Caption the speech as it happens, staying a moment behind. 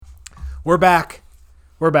We're back.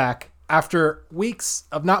 We're back. After weeks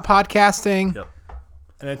of not podcasting,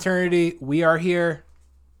 an eternity, we are here,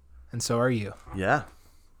 and so are you. Yeah.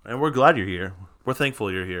 And we're glad you're here. We're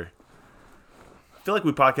thankful you're here. I feel like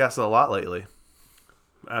we podcasted a lot lately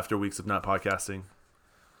after weeks of not podcasting.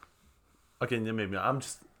 Okay, maybe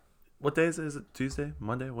what day is it? Is it Tuesday,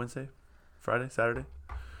 Monday, Wednesday, Friday, Saturday?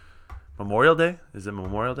 Memorial Day? Is it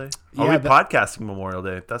Memorial Day? Are we podcasting Memorial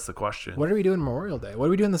Day? That's the question. What are we doing Memorial Day? What are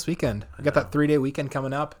we doing this weekend? We got that 3-day weekend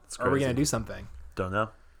coming up. Are we going to do something? Don't know.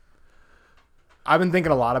 I've been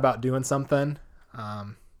thinking a lot about doing something.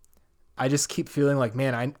 I just keep feeling like,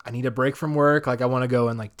 man, I need a break from work. Like I want to go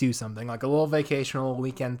and like do something, like a little vacational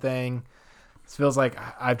weekend thing. It feels like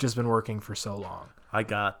I've just been working for so long.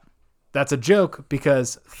 That's a joke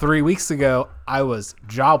because 3 weeks ago I was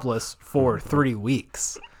jobless for 3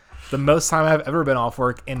 weeks. The most time I've ever been off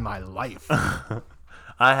work in my life.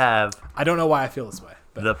 I don't know why I feel this way.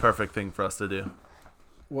 But the perfect thing for us to do.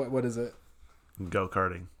 What is it?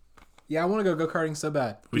 Go-karting. Yeah, I want to go go-karting so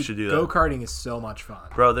bad. We should do that. Go-karting is so much fun.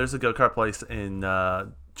 Bro, there's a go-kart place in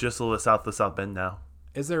just a little south of South Bend now.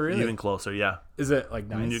 Is there really? Even closer, yeah. Is it like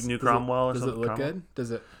nice? New Cromwell or something? Does it look good?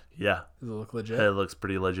 Does it? Yeah. Does it look legit? It looks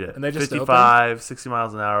pretty legit. And they just 55, 60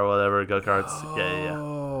 miles an hour, whatever, go-karts. Yeah.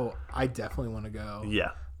 Oh, I definitely want to go.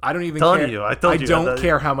 Yeah. I don't even care. I don't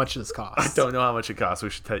care how much this costs. I don't know how much it costs. We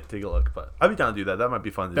should take a look, but I'd be down to do that. That might be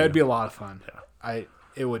fun to do. That'd be a lot of fun. Yeah.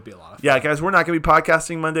 It would be a lot of fun. Yeah, guys, we're not going to be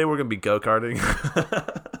podcasting Monday. We're going to be go-karting.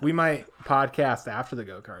 We might podcast after the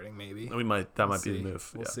go-karting, maybe. That might be the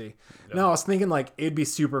move. We'll see. Yeah. No, I was thinking like it'd be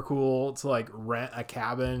super cool to like rent a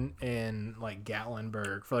cabin in like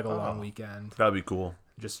Gatlinburg for like a long weekend. That'd be cool.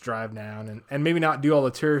 Just drive down and maybe not do all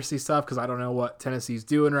the touristy stuff because I don't know what Tennessee's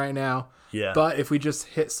doing right now. Yeah. But if we just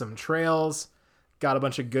hit some trails, got a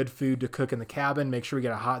bunch of good food to cook in the cabin, make sure we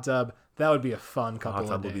get a hot tub, that would be a fun couple of days.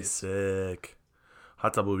 Hot tub would be sick.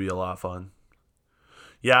 Hot tub would be a lot of fun.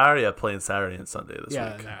 Yeah, I already have plans Saturday and Sunday this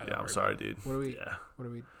week. I'm sorry, dude. What are we?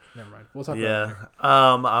 Never mind. We'll talk about it later.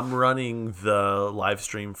 I'm running the live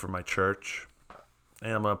stream for my church,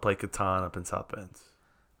 and I'm going to play Catan up in South Bend.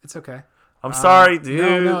 It's okay. I'm sorry,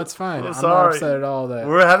 dude. No, it's fine. I'm sorry. not upset at all.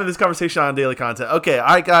 We're having this conversation on daily content. Okay, all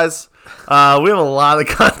right, guys. We have a lot of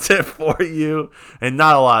content for you and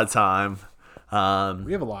not a lot of time.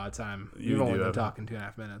 We have a lot of time. You've only been talking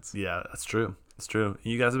 2.5 minutes. Yeah, that's true. It's true.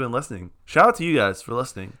 You guys have been listening. Shout out to you guys for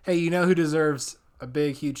listening. Hey, you know who deserves a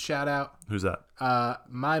big, huge shout out? Who's that?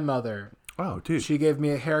 My mother. Oh, dude. She gave me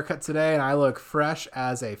a haircut today, and I look fresh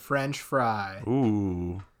as a French fry.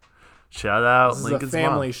 Ooh. Shout out this Lincoln's is a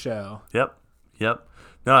family mom. show. Yep.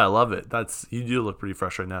 No, I love it. You do look pretty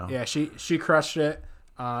fresh right now. Yeah, she crushed it.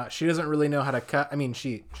 She doesn't really know how to cut. I mean,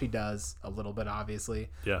 she does a little bit, obviously.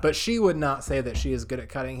 Yeah. But she would not say that she is good at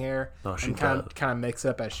cutting hair. No, she and kind of mix it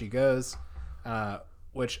up as she goes,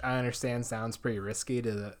 which I understand sounds pretty risky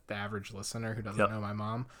to the average listener who doesn't know my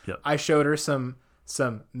mom. Yep. I showed her some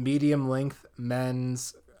medium length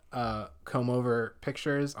men's comb over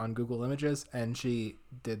pictures on Google Images, and she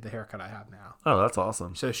did the haircut I have now. Oh, that's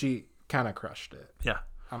awesome. So she kind of crushed it. Yeah.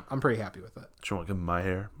 I'm pretty happy with it. She won't give me my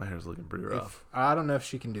hair. My hair's looking pretty rough. I don't know if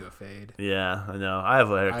she can do a fade. Yeah, I know. I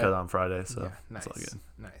have a haircut on Friday, so nice. It's all good.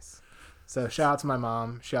 Nice. So shout out to my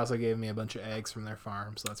mom. She also gave me a bunch of eggs from their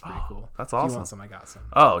farm, so that's pretty cool. That's awesome. If you want some, I got some.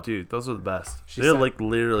 Oh, dude, those are the best. They're like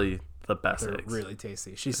literally the best They're eggs. really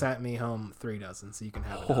tasty. She sent me home 3 dozen, so you can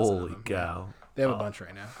have a dozen Holy of them. cow. They have a bunch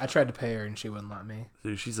right now. I tried to pay her, and she wouldn't let me.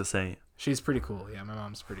 Dude, she's a saint. She's pretty cool. Yeah, my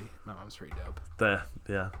mom's pretty dope.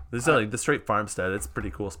 Yeah. This is like the straight farmstead. It's a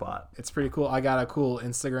pretty cool spot. It's pretty cool. I got a cool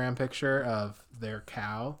Instagram picture of their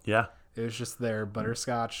cow. Yeah. It was just their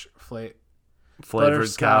butterscotch flavored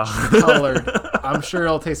cow. colored. I'm sure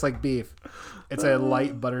it'll taste like beef. It's a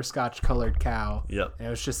light butterscotch colored cow. Yep. And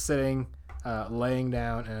it was just sitting, laying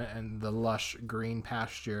down in the lush green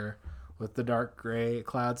pasture with the dark gray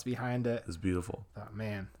clouds behind it. It's beautiful. Oh,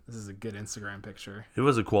 man, this is a good Instagram picture. It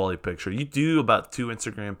was a quality picture. You do about 2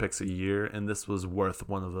 Instagram pics a year, and this was worth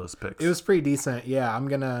one of those pics. It was pretty decent. Yeah, I'm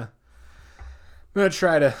gonna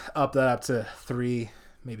try to up that up to 3,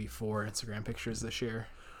 maybe 4 Instagram pictures this year.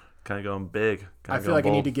 Kind of going big. I feel like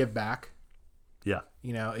bold. I need to give back. Yeah.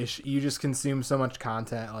 You know, you just consume so much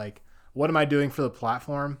content. Like, what am I doing for the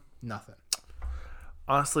platform? Nothing.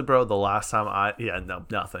 Honestly, bro, the last time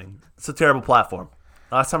nothing. It's a terrible platform.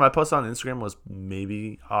 Last time I posted on Instagram was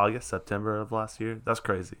maybe August, September of last year. That's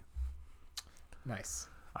crazy. Nice.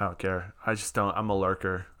 I don't care. I just don't. I'm a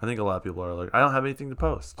lurker. I think a lot of people are lurkers. I don't have anything to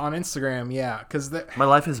post. On Instagram, yeah. Because my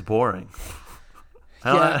life is boring.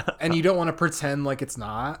 Yeah, and you don't want to pretend like it's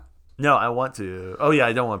not. No, I want to. Oh yeah,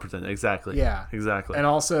 I don't want to pretend. Exactly. Yeah. Exactly. And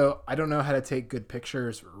also, I don't know how to take good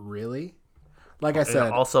pictures, really. Like I And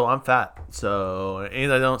said, also, I'm fat,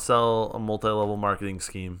 and I don't sell a multi-level marketing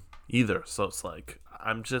scheme either. So it's like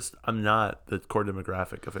I'm not the core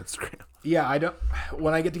demographic of Instagram. yeah, I don't.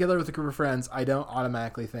 When I get together with a group of friends, I don't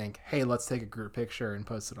automatically think, "Hey, let's take a group picture and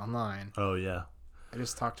post it online." Oh yeah, I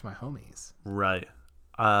just talk to my homies. right.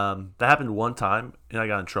 That happened one time, and I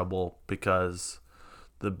got in trouble because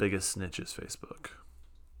the biggest snitch is Facebook,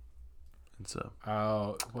 and so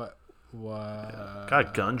Oh, what? What? got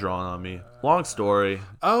a gun drawn on me. Long story.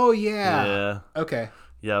 Oh yeah. Yeah. Okay.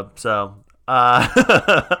 Yep. So,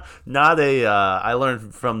 not a. I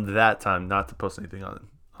learned from that time not to post anything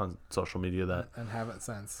on social media that. And haven't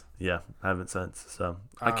since. Yeah, I haven't since. So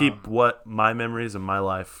I keep what my memories of my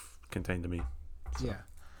life contain to me. Yeah.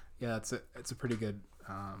 Yeah. It's a pretty good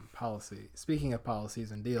policy. Speaking of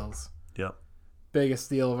policies and deals, Yep. biggest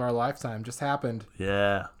deal of our lifetime just happened.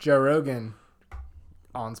 Yeah. Joe Rogan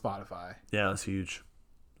on Spotify. Yeah, that's huge.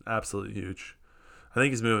 Absolutely huge. I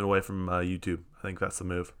think he's moving away from YouTube. I think that's the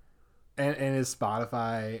move. And is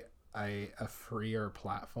Spotify a freer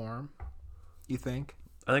platform, you think?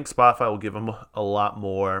 I think Spotify will give him a lot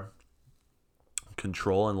more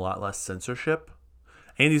control and a lot less censorship.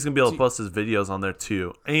 And he's going to be able to post his videos on there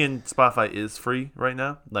too. And Spotify is free right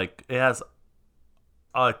now. Like, it has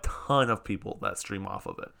a ton of people that stream off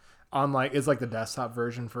of it. Is like the desktop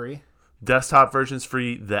version free? Desktop version's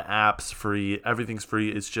free, the app's free, everything's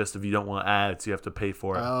free. It's just if you don't want ads, you have to pay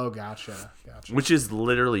for it. Oh, gotcha. Which is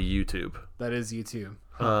literally YouTube. That is YouTube.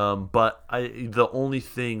 But the only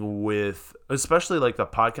thing with, especially like the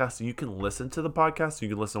podcast, you can listen to the podcast. You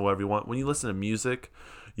can listen to whatever you want. When you listen to music,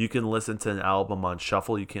 you can listen to an album on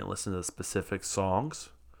shuffle. You can't listen to specific songs.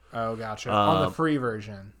 Oh, gotcha. On the free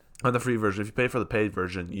version. On the free version. If you pay for the paid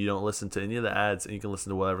version, you don't listen to any of the ads, and you can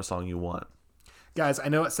listen to whatever song you want. Guys, I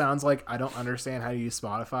know it sounds like I don't understand how to use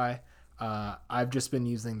Spotify. I've just been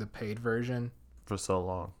using the paid version For so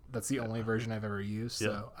long. That's the only version I've ever used.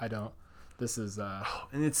 So I don't. This is.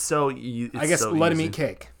 And it's so easy. I guess so let 'em easy. eat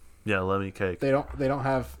cake. Yeah, let me cake. They don't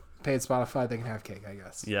have paid Spotify. They can have cake, I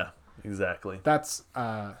guess. Yeah, exactly. That's.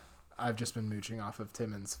 I've just been mooching off of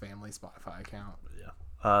Timon's family Spotify account. Yeah.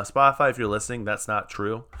 Spotify, if you're listening, that's not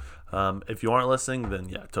true. If you aren't listening, then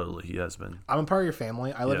yeah, totally, he has been. I'm a part of your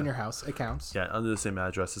family. I live Yeah. in your house. It counts. Yeah, under the same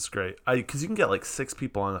address. It's great. Because you can get like 6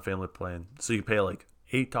 people on a family plan. So you can pay like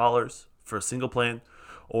 $8 for a single plan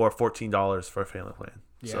or $14 for a family plan.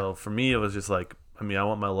 Yeah. So for me, it was just like, I mean, I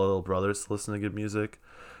want my little brothers to listen to good music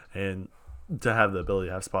and to have the ability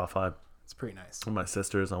to have Spotify. It's pretty nice. And my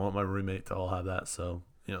sisters, I want my roommate to all have that. So,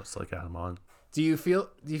 it's like add them on. Do you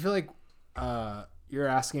feel like you're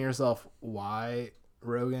asking yourself why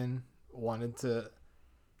Rogan wanted to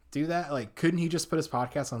do that? Like, couldn't he just put his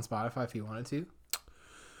podcast on Spotify if he wanted to?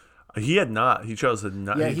 He had not. He chose to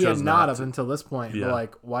not. Yeah, he had chose not up to. until this point. Yeah. But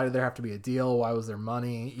like, why did there have to be a deal? Why was there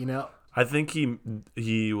money? I think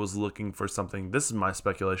he was looking for something. This is my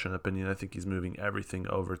speculation opinion. I think he's moving everything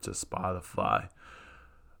over to Spotify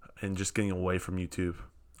and just getting away from YouTube.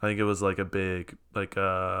 I think it was like a big FU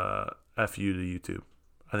to YouTube.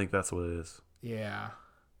 I think that's what it is. Yeah.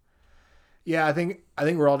 Yeah, I think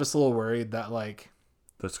we're all just a little worried that like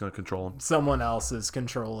That's going to control him. someone else is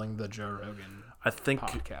controlling the Joe Rogan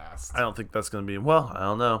podcast. I don't think that's going to be. Well, I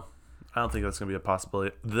don't know. I don't think that's going to be a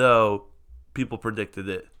possibility. Though people predicted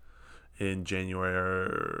it in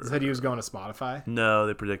January. Said he was going to Spotify. No,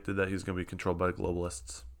 they predicted that he was going to be controlled by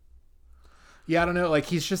globalists. Yeah, I don't know. Like,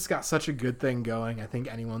 he's just got such a good thing going. I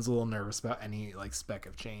think anyone's a little nervous about any like speck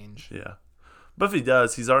of change. Yeah. But if he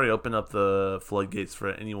does, he's already opened up the floodgates for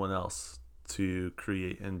anyone else to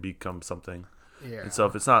create and become something. Yeah. And so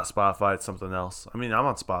if it's not Spotify, it's something else. I mean, I'm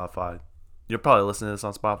on Spotify. You're probably listening to this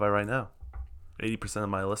on Spotify right now. 80% of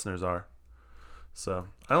my listeners are. So,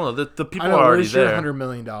 I don't know. The people I know, are already where's your there. $100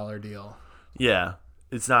 million deal? Yeah.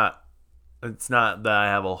 It's not that I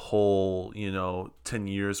have a whole, 10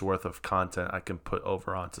 years worth of content I can put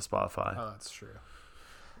over onto Spotify. Oh, that's true.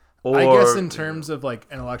 Or, I guess in terms of like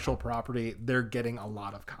intellectual property, they're getting a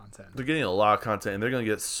lot of content. they're getting a lot of content, and they're going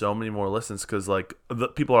to get so many more listens because like the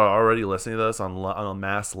people are already listening to this on a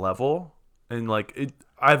mass level, and like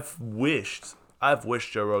I've wished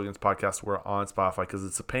Joe Rogan's podcast were on Spotify because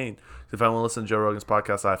it's a pain. If I want to listen to Joe Rogan's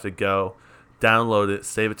podcast, I have to go download it,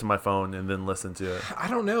 save it to my phone, and then listen to it. I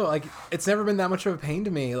don't know. Like, it's never been that much of a pain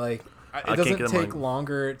to me. Like, it doesn't take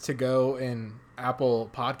longer to go in Apple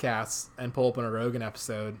Podcasts and pull up a Rogan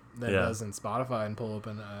episode than it does in Spotify and pull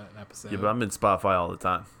open an episode. Yeah, but I'm in Spotify all the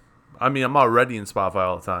time. I mean, I'm already in Spotify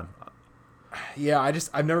all the time. Yeah,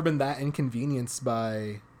 I've never been that inconvenienced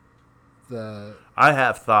by the. I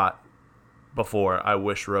have thought before, I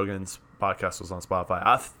wish Rogan's podcast was on Spotify.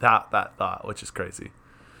 I thought that thought, which is crazy.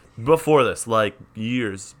 Before this, like a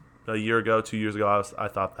year ago, 2 years ago, I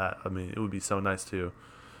thought that. I mean, it would be so nice too,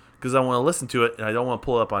 because I want to listen to it and I don't want to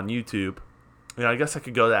pull it up on YouTube. I guess I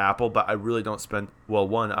could go to Apple, but I really don't spend. Well,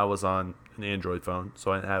 one, I was on an Android phone,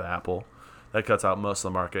 so I didn't have Apple. That cuts out most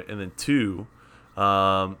of the market. And then two, it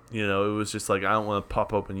was just like I don't want to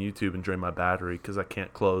pop open YouTube and drain my battery because I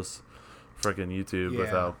can't close freaking YouTube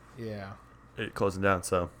without it closing down.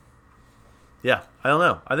 So, yeah, I don't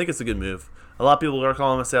know. I think it's a good move. A lot of people are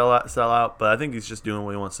calling him a sellout, but I think he's just doing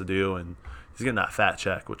what he wants to do, and he's getting that fat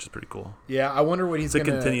check, which is pretty cool. Yeah, I wonder what he's going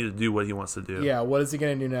to continue to do what he wants to do. Yeah, what is he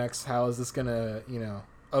going to do next? How is this going to,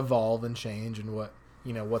 evolve and change, and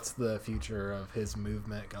what's the future of his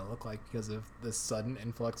movement going to look like because of this sudden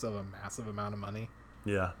influx of a massive amount of money?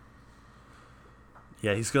 Yeah.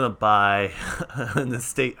 Yeah, he's going to buy an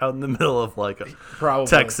estate out in the middle of Probably.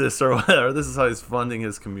 Texas or whatever. This is how he's funding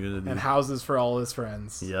his community. And houses for all his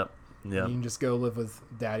friends. Yep. You can just go live with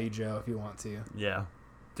Daddy Joe if you want to. Yeah.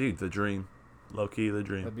 Dude, the dream. Low-key, the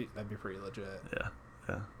dream. That'd be pretty legit.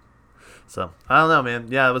 Yeah. So, I don't know, man.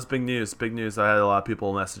 Yeah, it was big news. Big news. I had a lot of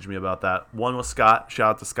people message me about that. One was Scott. Shout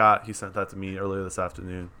out to Scott. He sent that to me earlier this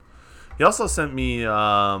afternoon. He also sent me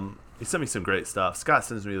some great stuff. Scott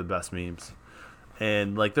sends me the best memes.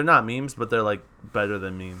 And, they're not memes, but they're, better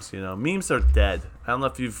than memes, Memes are dead. I don't know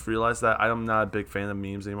if you've realized that. I'm not a big fan of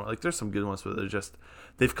memes anymore. There's some good ones, but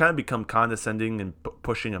they've kind of become condescending and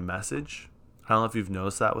pushing a message. I don't know if you've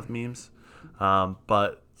noticed that with memes.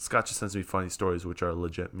 But Scott just sends me funny stories, which are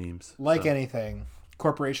legit memes. Anything,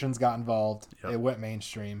 corporations got involved. Yep. It went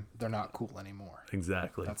mainstream. They're not cool anymore.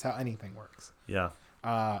 Exactly. That's how anything works. Yeah.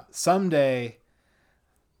 Someday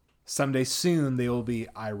soon, they will be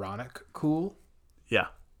ironic cool. Yeah.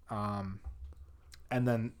 And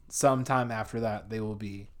then sometime after that, they will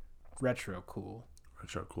be retro cool.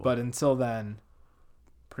 Retro cool. But until then,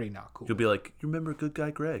 pretty not cool. You'll be like, you remember Good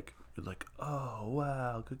Guy Greg? You're like, oh,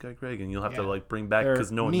 wow, Good Guy Greg. And you'll have to, bring back,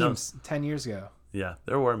 because no one knows. 10 years ago. Yeah,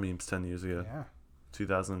 there were memes 10 years ago. Yeah.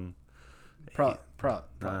 2000. Probably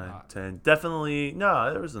 9, 10. Definitely.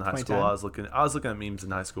 No, it was in high school. I was looking at memes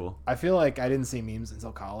in high school. I feel like I didn't see memes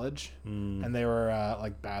until college. And they were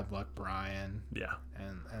Bad Luck Brian. Yeah.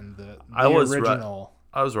 And the original.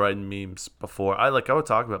 I was writing memes before. I would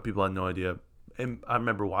talk about people I had no idea. And I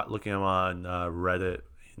remember looking at them on Reddit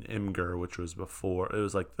in Imgur, which was before. It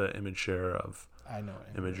was the image share of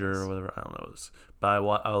Imager or whatever. I don't know. But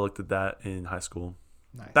I looked at that in high school.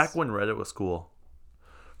 Nice. Back when Reddit was cool.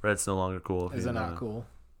 Reddit's no longer cool. Is it not cool?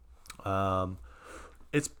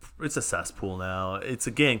 It's a cesspool now. It's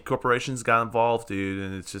again, corporations got involved, dude,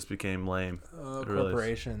 and it just became lame.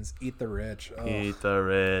 Corporations eat the rich. Oh. Eat the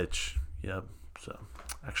rich. Yep. So,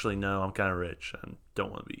 actually, no, I'm kind of rich. I don't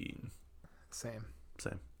want to be eaten. Same.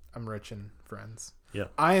 I'm rich in friends. Yeah.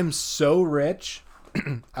 I am so rich.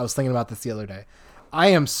 I was thinking about this the other day. I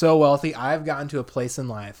am so wealthy. I've gotten to a place in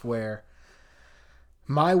life where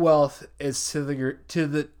my wealth is to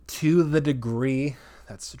the degree.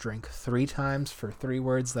 That's drink 3 times for 3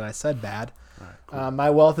 words that I said bad. All right, cool. My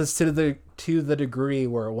wealth is to the degree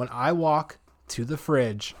where when I walk to the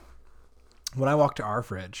fridge, when I walk to our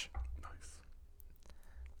fridge, nice,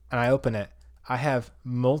 and I open it, I have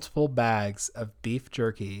multiple bags of beef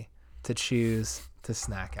jerky to choose to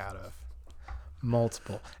snack out of.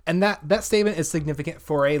 Multiple. And that statement is significant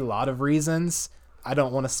for a lot of reasons. I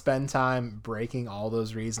don't want to spend time breaking all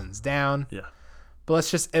those reasons down. Yeah.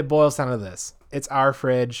 But it boils down to this. It's our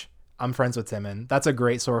fridge. I'm friends with Timon. That's a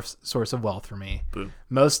great source of wealth for me. Boom.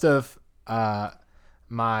 Most of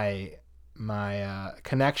my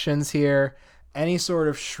connections here, any sort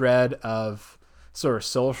of shred of sort of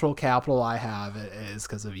social capital I have is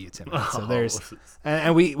because of you, Timon. So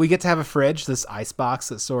and we get to have a fridge, this ice box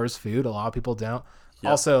that stores food. A lot of people don't. Yep.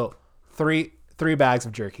 Also, three bags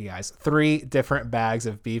of jerky, guys. 3 different bags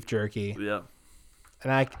of beef jerky. Yeah.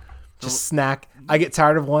 And I just snack. I get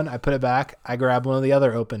tired of one. I put it back. I grab one of the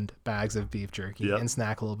other opened bags of beef jerky and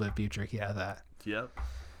snack a little bit of beef jerky out of that. Yep.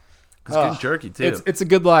 It's good jerky, too. It's a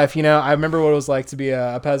good life. I remember what it was like to be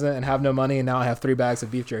a peasant and have no money, and now I have 3 bags of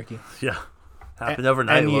beef jerky. Yeah. Happened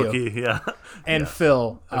overnight, Loki. Yeah. And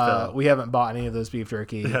Phil, we haven't bought any of those beef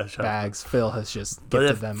jerky bags. Phil has just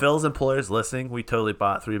gifted them. But if Phil's employer's listening, we totally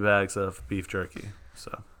bought 3 bags of beef jerky.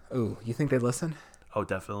 So. Ooh, you think they listen? Oh,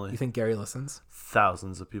 definitely. You think Gary listens?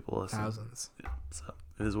 Thousands of people listen. Thousands. Yeah, so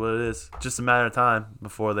it is what it is. Just a matter of time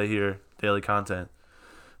before they hear daily content.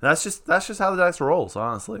 And that's just how the dice rolls,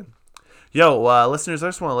 honestly. Yo, listeners, I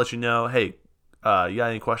just want to let you know, hey, you got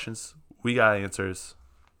any questions? We got answers.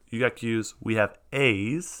 You got Q's. We have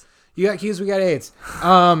A's. You got Q's, we got A's.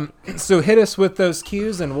 So hit us with those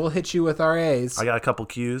Q's, and we'll hit you with our A's. I got a couple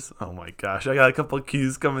Q's. Oh my gosh, I got a couple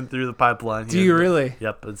Q's coming through the pipeline. Do you really?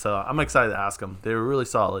 Yep. And so I'm excited to ask them. They were really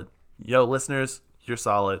solid. Yo, listeners, you're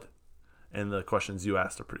solid, and the questions you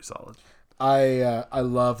asked are pretty solid. I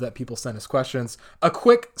love that people send us questions. A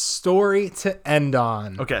quick story to end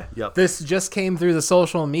on. Okay. Yep. This just came through the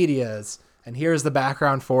social medias, and here's the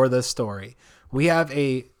background for this story. We have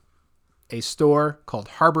a store called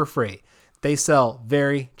Harbor Freight. They sell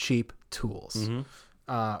very cheap tools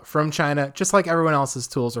from China, just like everyone else's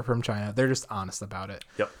tools are from China. They're just honest about it.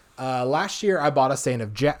 Yep. Last year, I bought a set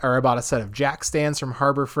of jack stands from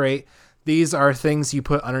Harbor Freight. These are things you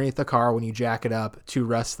put underneath the car when you jack it up to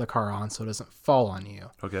rest the car on so it doesn't fall on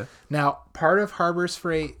you. Okay. Now, part of Harbor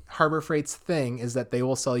Freight's thing is that they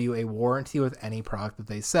will sell you a warranty with any product that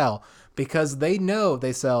they sell because they know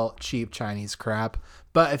they sell cheap Chinese crap.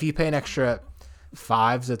 But if you pay an extra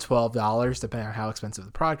 $5 to $12, depending on how expensive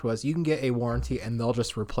the product was, you can get a warranty and they'll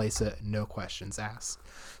just replace it, no questions asked.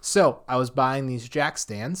 So I was buying these jack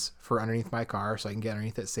stands for underneath my car so I can get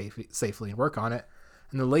underneath it safely and work on it.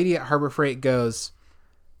 And the lady at Harbor Freight goes,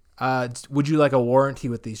 would you like a warranty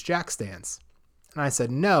with these jack stands? And I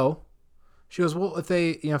said, no. She goes, well, if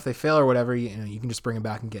they fail or whatever, you can just bring them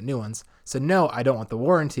back and get new ones. I said, no, I don't want the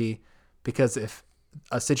warranty because if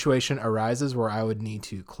a situation arises where I would need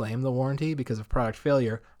to claim the warranty because of product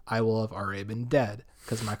failure, I will have already been dead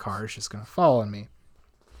because my car is just going to fall on me.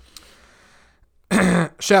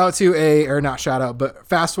 Fast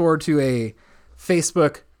forward to a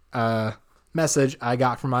Facebook message I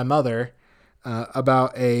got from my mother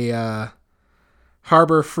about a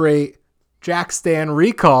Harbor Freight jack stand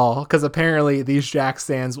recall because apparently these jack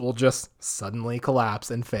stands will just suddenly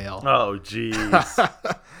collapse and fail. Oh, jeez.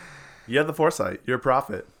 You have the foresight. You're a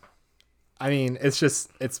prophet. I mean, it's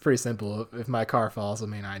pretty simple. If my car falls,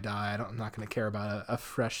 I die. I'm not going to care about a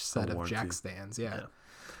fresh set of jack stands. Yeah.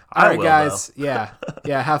 All right, guys. Yeah.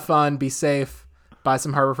 Have fun. Be safe. Buy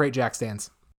some Harbor Freight jack stands.